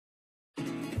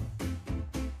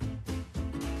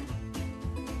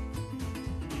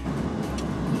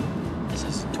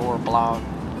tour blog.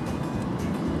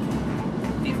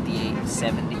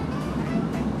 5870.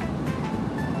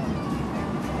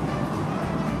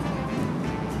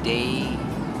 Day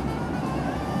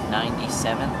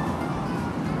 97.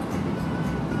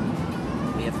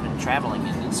 We have been traveling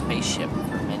in a spaceship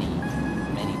for many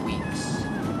weeks.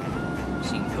 We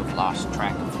seem to have lost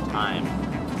track of time.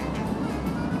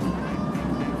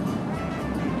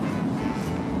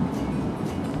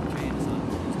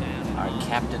 Our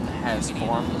captain has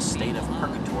formed a state of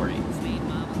purgatory.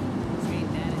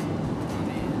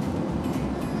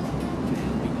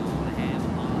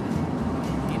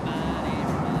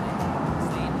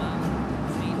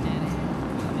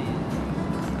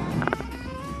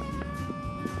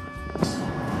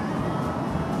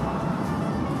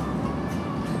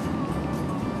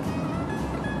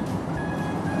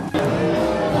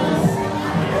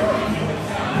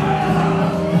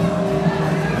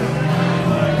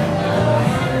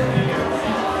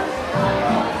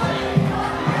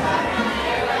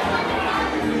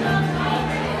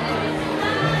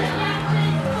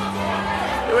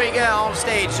 On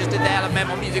stage, just did the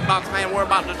Alabama Music Box, man. We're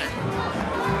about to do. This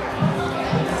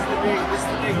is the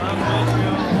big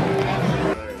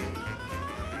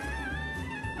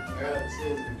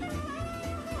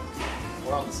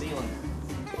We're on the ceiling.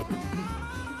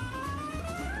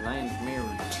 Land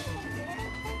mirrors.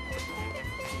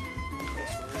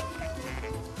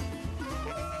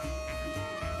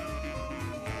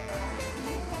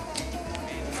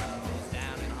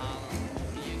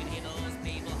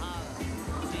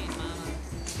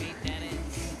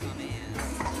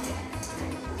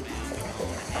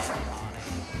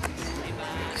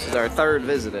 This is our third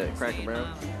visit at Cracker Barrel.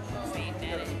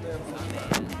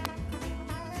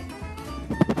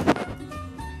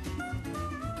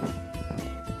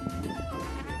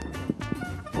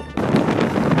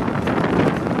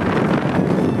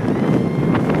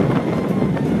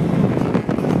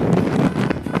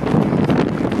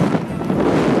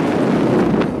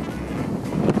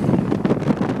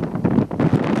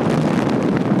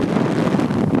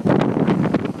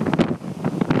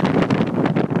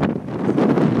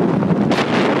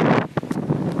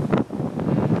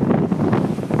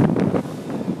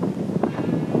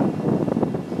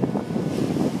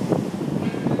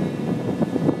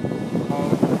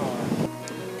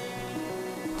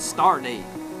 Star date.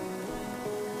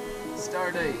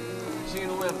 Star date, June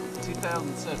 11th,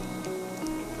 2007.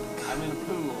 I'm in a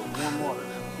pool of warm water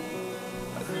now.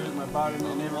 I feel that my body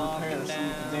may never repair some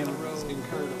of the damage that's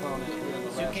incurred upon it during the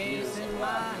last years of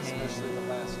life, especially the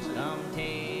last two.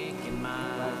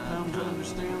 I've come to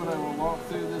understand that I will walk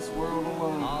through this world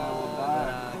alone. I will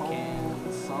die a cold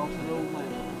and salted old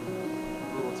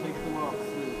man. We will take the walk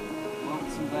through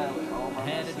Lonesome Valley all by myself.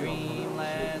 Had a dream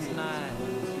last night.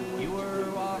 You were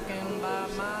walking by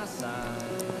my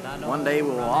side. One day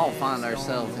we'll all find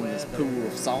ourselves in this pool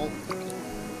of salt. But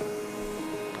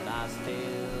I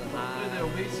still hide. There'll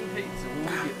be some pizza when we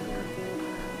get there.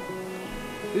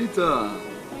 Pizza!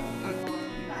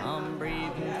 I'm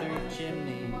breathing through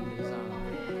chimneys.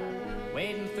 I'm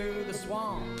wading through the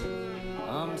swamp.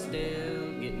 I'm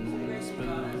still getting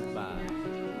spooked by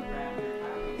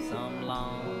some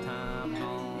long time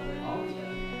home.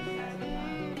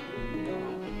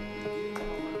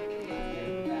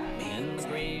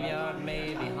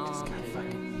 May be haunted.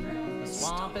 The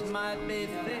swamp, it might be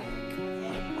thick.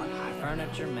 The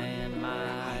furniture man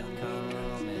might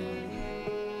come and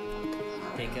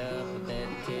take up a bed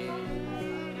tick.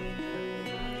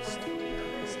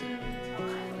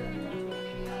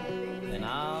 Then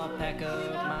I'll pack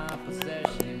up my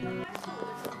possessions.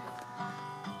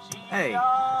 Hey,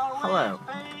 hello.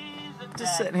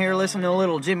 Just sitting here listening to a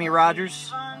little Jimmy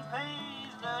Rogers.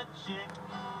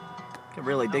 Could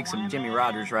really dig some Jimmy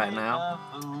Rogers right now.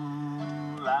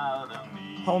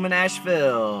 Home in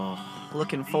Asheville.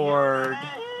 Looking forward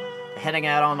to heading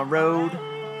out on the road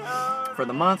for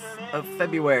the month of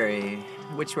February,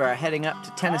 which we are heading up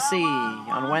to Tennessee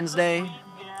on Wednesday,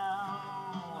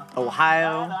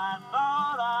 Ohio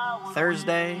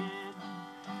Thursday,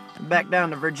 and back down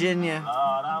to Virginia,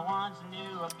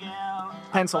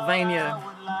 Pennsylvania,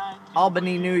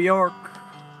 Albany, New York,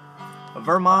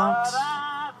 Vermont,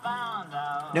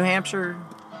 New Hampshire,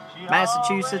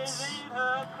 Massachusetts,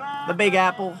 the Big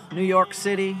Apple, New York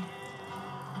City,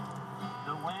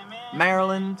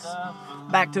 Maryland,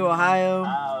 back to Ohio.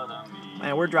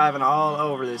 Man, we're driving all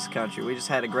over this country. We just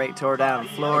had a great tour down in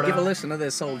Florida. Give a listen to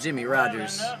this old Jimmy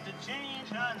Rogers.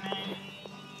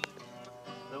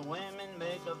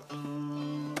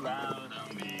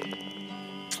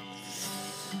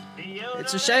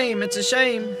 It's a shame, it's a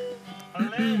shame.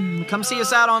 Come see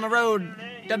us out on the road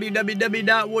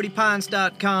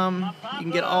www.woodypines.com. You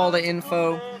can get all the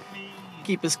info.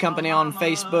 Keep us company on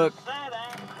Facebook.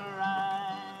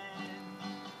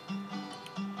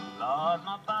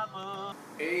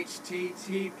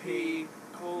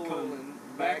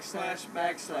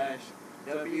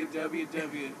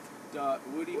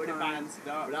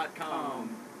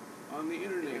 http://www.woodypines.com on the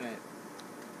internet.